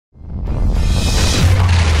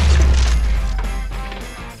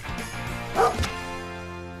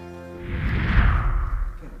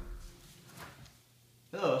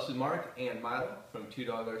Mark and Milo from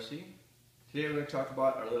 2DogRC. Today we're going to talk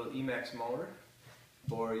about our little Emax motor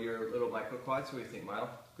for your little micro quad. So what do you think, Milo?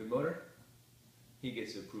 Good motor? He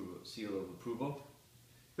gets the seal of approval.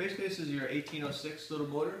 Basically this is your 1806 little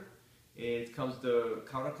motor. It comes to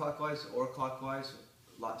counterclockwise or clockwise,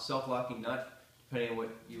 self-locking nut, depending on what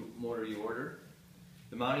motor you order.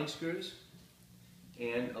 The mounting screws,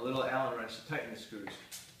 and a little Allen wrench to tighten the screws.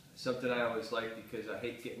 Something I always like because I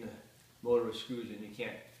hate getting a motor with screws and you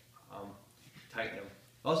can't tighten them.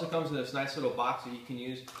 It also comes in this nice little box that you can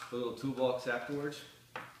use for little toolbox afterwards.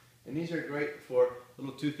 And these are great for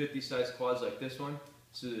little 250 size quads like this one.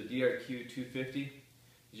 This is a DRQ 250.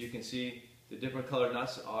 As you can see, the different color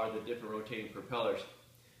nuts are the different rotating propellers.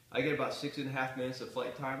 I get about 6.5 minutes of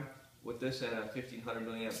flight time with this and a 1500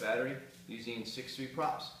 milliamp battery using 6.3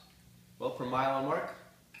 props. Well, from Milo and Mark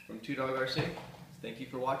from 2DogRC, thank you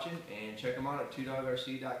for watching, and check them out at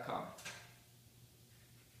 2dogrc.com.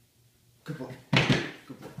 Good boy.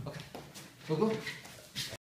 Good boy. Okay. Go, go.